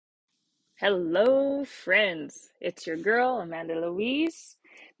Hello, friends. It's your girl, Amanda Louise,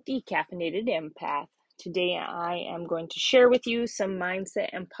 Decaffeinated Empath. Today, I am going to share with you some mindset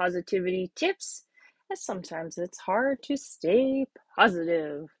and positivity tips, as sometimes it's hard to stay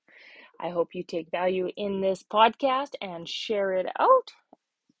positive. I hope you take value in this podcast and share it out.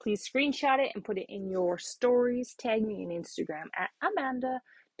 Please screenshot it and put it in your stories. Tag me on Instagram at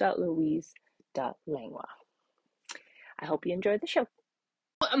amanda.louise.langwa. I hope you enjoy the show.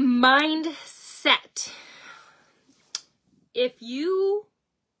 Mindset. If you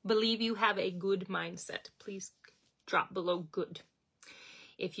believe you have a good mindset, please drop below good.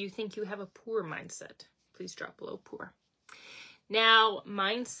 If you think you have a poor mindset, please drop below poor. Now,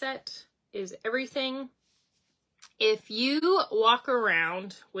 mindset is everything. If you walk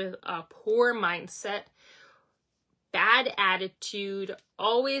around with a poor mindset, bad attitude,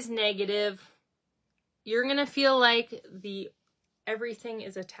 always negative, you're going to feel like everything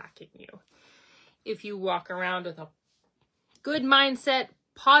is attacking you. If you walk around with a good mindset,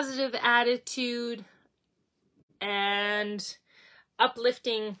 positive attitude, and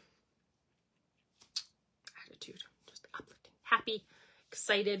uplifting attitude, just uplifting, happy,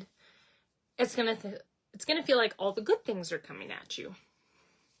 excited, it's gonna feel like all the good things are coming at you.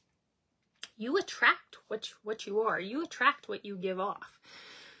 You attract what you are. You attract what you give off.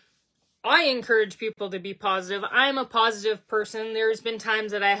 I encourage people to be positive. I'm a positive person. There's been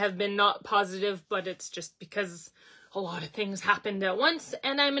times that I have been not positive, but it's just because a lot of things happened at once,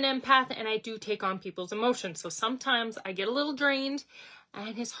 and I'm an empath, and I do take on people's emotions. So sometimes I get a little drained,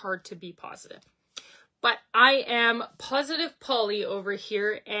 and it's hard to be positive. But I am Positive Polly over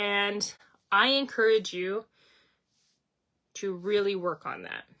here, and I encourage you to really work on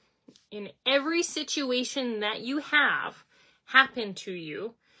that. In every situation that you have happen to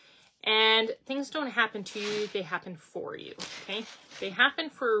you, and things don't happen to you, they happen for you, okay? They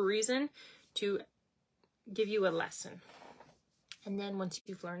happen for a reason, to give you a lesson. And then once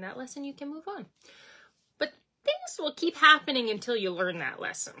you've learned that lesson, you can move on. But things will keep happening until you learn that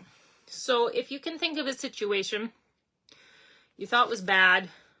lesson. So if you can think of a situation you thought was bad,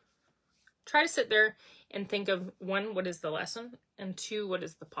 try to sit there and think of, one, what is the lesson? And two, what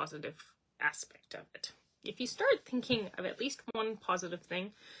is the positive aspect of it? If you start thinking of at least one positive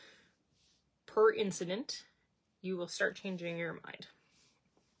thing per incident, you will start changing your mind.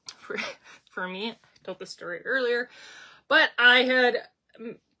 For me, I told the story earlier, but I had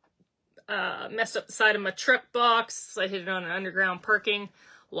messed up the side of my truck box. So I hit it on an underground parking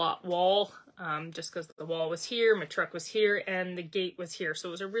lot wall, just because the wall was here, my truck was here, and the gate was here. So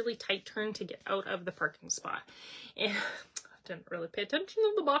it was a really tight turn to get out of the parking spot. And I didn't really pay attention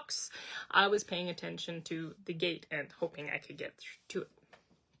to the box. I was paying attention to the gate and hoping I could get to it.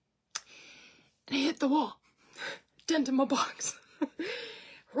 And I hit the wall, dented my box,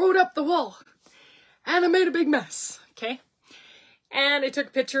 rode up the wall, and I made a big mess, okay? And I took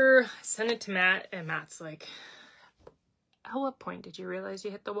a picture, sent it to Matt, and Matt's like, at what point did you realize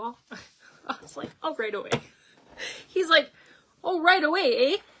you hit the wall? I was like, oh, right away. He's like, oh, right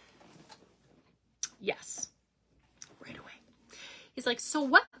away, eh? Yes, right away. He's like, so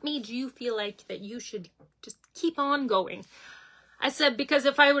what made you feel like that you should just keep on going? I said, because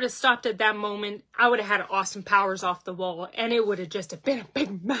if I would have stopped at that moment, I would have had Austin Powers off the wall, and it would have just been a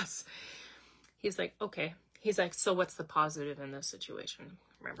big mess. He's like, okay. He's like, so what's the positive in this situation?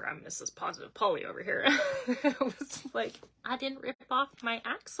 Remember, I'm Mrs. Positive Polly over here. I was like, I didn't rip off my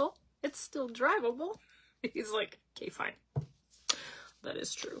axle. It's still drivable. He's like, okay, fine. That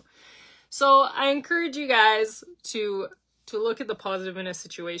is true. So I encourage you guys to look at the positive in a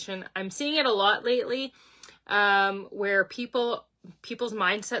situation. I'm seeing it a lot lately, where people's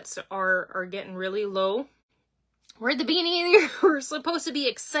mindsets are getting really low. We're at the beginning of the year. We're supposed to be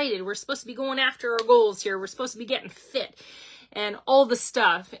excited. We're supposed to be going after our goals here. We're supposed to be getting fit and all the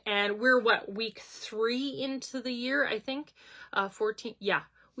stuff. And we're week 3 into the year, I think. 14. Yeah,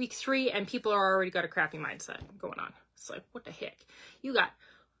 week 3, and people are already got a crappy mindset going on. It's like, what the heck? You got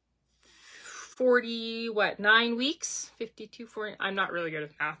 9 weeks? 52, 40. I'm not really good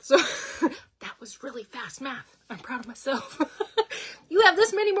at math. So that was really fast math. I'm proud of myself. You have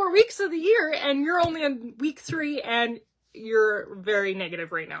this many more weeks of the year, and you're only in week 3, and you're very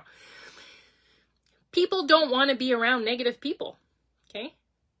negative right now. People don't want to be around negative people, okay?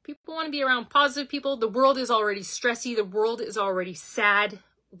 People want to be around positive people. The world is already stressy. The world is already sad.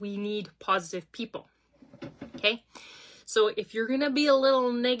 We need positive people, okay? So if you're going to be a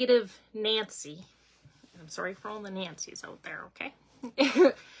little negative Nancy, I'm sorry for all the Nancys out there, okay?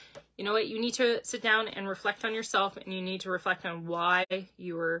 You know what? You need to sit down and reflect on yourself, and you need to reflect on why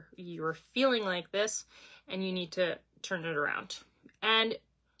you were feeling like this, and you need to turn it around. And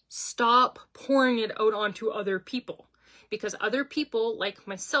Stop pouring it out onto other people, because other people like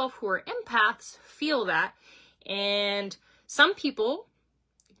myself who are empaths feel that, and some people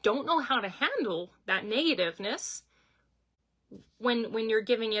don't know how to handle that negativeness when you're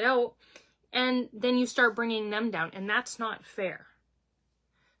giving it out, and then you start bringing them down, and that's not fair.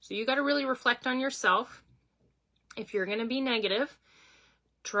 So you got to really reflect on yourself. If you're going to be negative,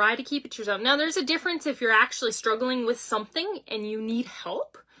 try to keep it to yourself. Now, there's a difference if you're actually struggling with something and you need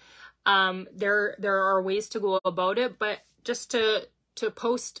help. There are ways to go about it, but just to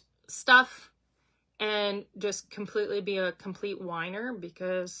post stuff and just completely be a complete whiner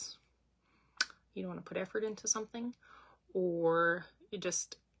because you don't want to put effort into something, or you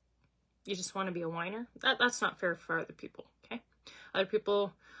just want to be a whiner, that's not fair for other people. Okay, other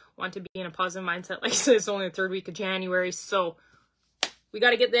people want to be in a positive mindset. Like I said, it's only the 3rd week of January, so we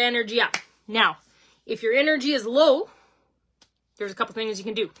got to get the energy up. Now, if your energy is low, there's a couple things you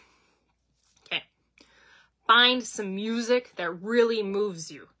can do. Okay, find some music that really moves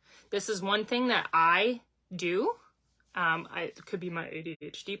you. This is one thing that I do. It could be my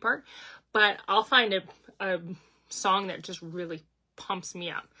ADHD part, but I'll find a song that just really pumps me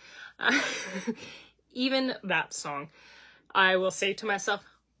up. Even that song, I will say to myself,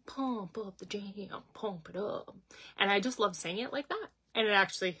 pump up the jam, pump it up. And I just love saying it like that. And it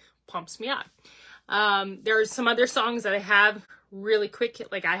actually pumps me up. There's some other songs that I have really quick.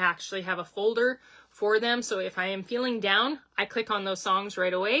 Like I actually have a folder for them. So if I am feeling down, I click on those songs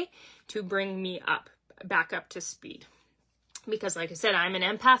right away to bring me up, back up to speed. Because like I said, I'm an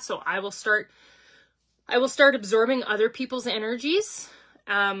empath, so I will start absorbing other people's energies.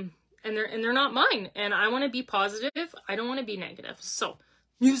 And they're not mine. And I want to be positive. I don't want to be negative. So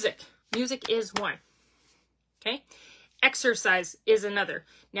music is one. Okay. Exercise is another.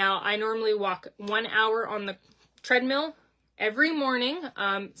 Now, I normally walk 1 hour on the treadmill every morning.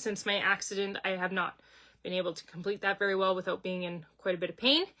 Since my accident, I have not been able to complete that very well without being in quite a bit of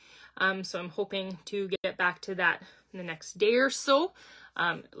pain. So I'm hoping to get back to that in the next day or so.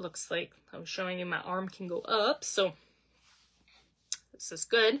 It looks like I was showing you my arm can go up. So this is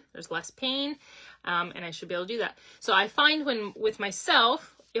good. There's less pain. And I should be able to do that. So I find with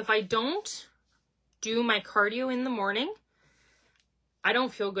myself, if I don't do my cardio in the morning, I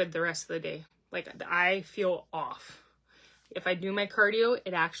don't feel good the rest of the day. Like I feel off. If I do my cardio,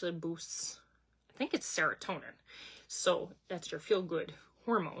 it actually boosts, I think it's serotonin. So that's your feel good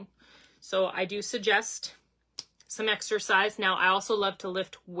hormone. So I do suggest some exercise. Now I also love to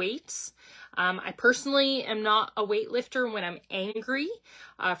lift weights. I personally am not a weightlifter when I'm angry.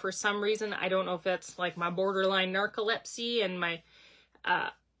 For some reason, I don't know if that's like my borderline narcolepsy and my,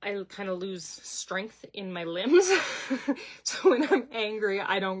 I kind of lose strength in my limbs. So when I'm angry,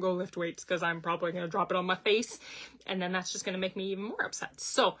 I don't go lift weights because I'm probably going to drop it on my face. And then that's just going to make me even more upset.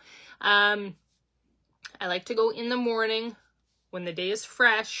 So I like to go in the morning when the day is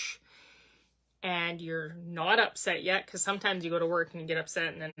fresh and you're not upset yet, because sometimes you go to work and you get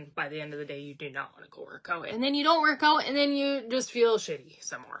upset, and then by the end of the day, you do not want to go work out. And then you don't work out, and then you just feel shitty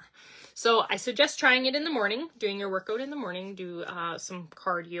some more. So I suggest trying it in the morning, doing your workout in the morning, do some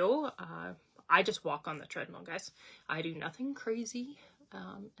cardio. I just walk on the treadmill, guys. I do nothing crazy,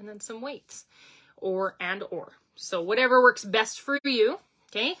 and then some weights, or. So whatever works best for you,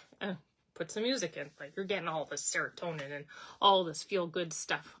 okay? Put some music in, like you're getting all this serotonin and all this feel-good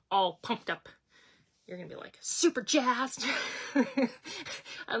stuff all pumped up. You're going to be like super jazzed.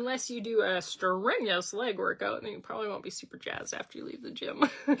 Unless you do a strenuous leg workout, then you probably won't be super jazzed after you leave the gym.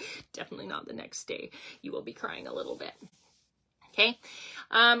 Definitely not the next day. You will be crying a little bit. Okay.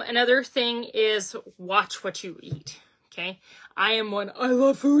 Another thing is watch what you eat. Okay. I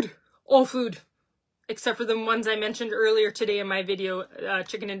love food. All food. Except for the ones I mentioned earlier today in my video,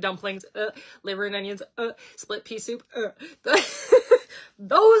 chicken and dumplings, liver and onions, split pea soup.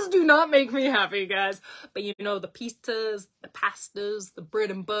 Those do not make me happy, guys. But you know, the pizzas, the pastas, the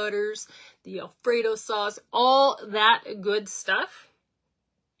bread and butters, the Alfredo sauce, all that good stuff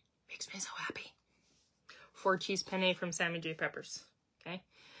makes me so happy. 4 cheese penne from Sammy J. Peppers, okay?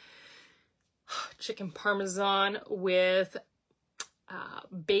 Chicken parmesan with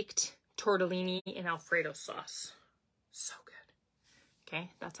baked tortellini in Alfredo sauce. So good.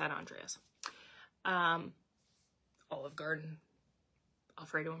 Okay, that's at Andrea's. Olive Garden,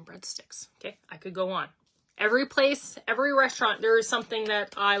 Alfredo and breadsticks. Okay, I could go on. Every place, every restaurant, there is something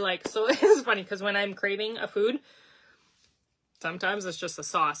that I like. So it's funny because when I'm craving a food, sometimes it's just a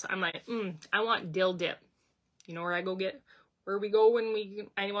sauce. I'm like, I want dill dip. You know where we go when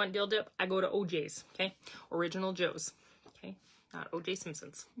I want dill dip? I go to OJ's, okay? Original Joe's, okay? Not OJ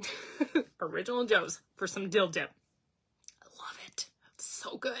Simpson's. Original Joe's for some dill dip. I love it. It's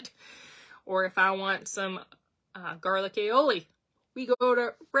so good. Or if I want some garlic aioli, we go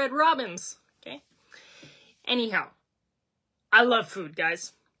to Red Robin's, okay? Anyhow, I love food,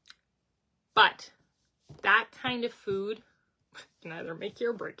 guys. But that kind of food can either make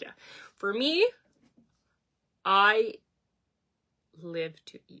you or break you. For me, I live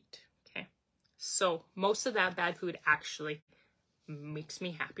to eat, okay? So most of that bad food actually makes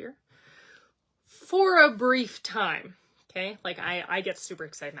me happier for a brief time, okay? Like I get super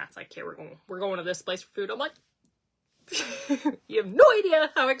excited. Matt's like, okay, we're going to this place for food. I'm like, you have no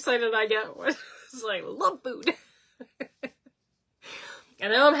idea how excited I get. It's like, love food.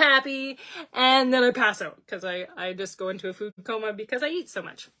 And then I'm happy, and then I pass out because I just go into a food coma because I eat so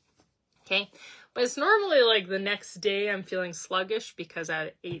much. Okay? But it's normally like the next day I'm feeling sluggish because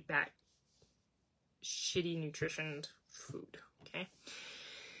I ate that shitty nutritioned food. Okay?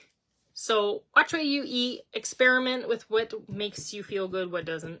 So watch what you eat, experiment with what makes you feel good, what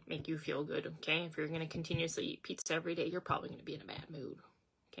doesn't make you feel good. Okay? If you're going to continuously eat pizza every day, you're probably going to be in a bad mood.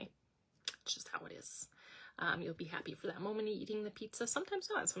 Okay? It's just how it is. You'll be happy for that moment eating the pizza. Sometimes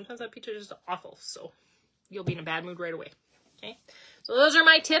not. Sometimes that pizza is just awful. So you'll be in a bad mood right away. Okay. So those are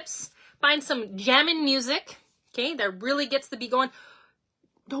my tips. Find some jamming music. Okay. That really gets the beat going.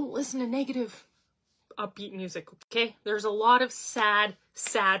 Don't listen to negative upbeat music. Okay. There's a lot of sad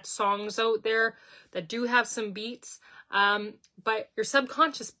songs out there that do have some beats. But your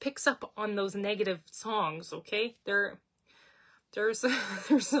subconscious picks up on those negative songs. Okay. There's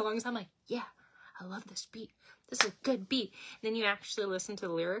songs I'm like, yeah, I love this beat. This is a good beat. And then you actually listen to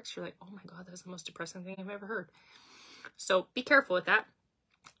the lyrics. You're like, oh my God, that's the most depressing thing I've ever heard. So be careful with that.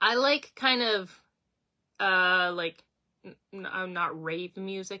 I like kind of, not rave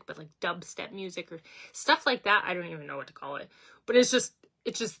music, but like dubstep music or stuff like that. I don't even know what to call it. But it's just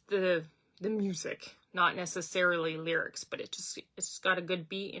the music, not necessarily lyrics, but it's got a good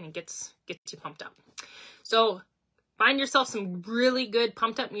beat and it gets you pumped up. So find yourself some really good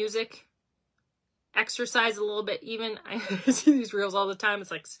pumped up music. Exercise a little bit. Even I see these reels all the time.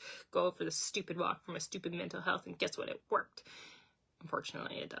 It's like, go for the stupid walk for my stupid mental health, and guess what? It worked.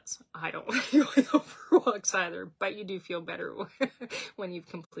 Unfortunately, it does. I don't like going for walks either, but you do feel better when you've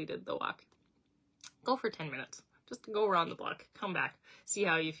completed the walk. Go for 10 minutes. Just go around the block. Come back. See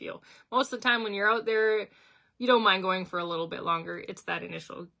how you feel. Most of the time when you're out there, you don't mind going for a little bit longer. It's that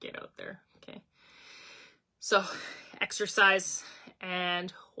initial get out there. Okay. So exercise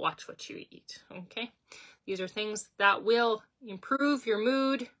and watch what you eat, okay? These are things that will improve your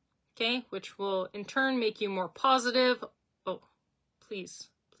mood, okay? Which will in turn make you more positive. Oh, please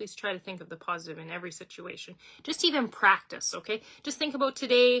try to think of the positive in every situation. Just even practice, okay? Just think about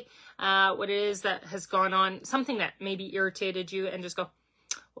today, what it is that has gone on, something that maybe irritated you, and just go,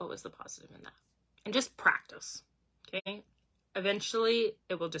 what was the positive in that? And just practice, okay? Eventually,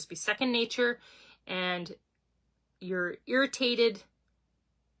 it will just be second nature, and your irritated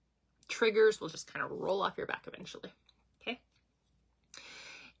triggers will just kind of roll off your back eventually, okay?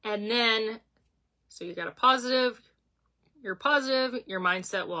 And then, so you got a positive, you're positive, your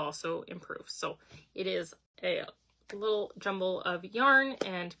mindset will also improve. So it is a little jumble of yarn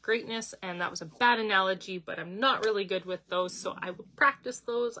and greatness, and that was a bad analogy, but I'm not really good with those, so I will practice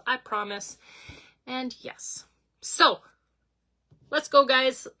those, I promise. And yes, so let's go,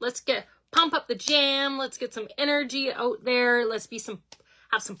 guys. Let's pump up the jam. Let's get some energy out there. Let's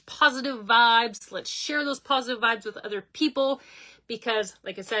have some positive vibes. Let's share those positive vibes with other people, because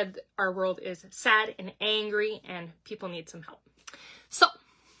like I said, our world is sad and angry and people need some help. So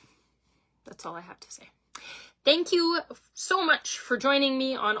that's all I have to say. Thank you so much for joining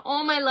me on all my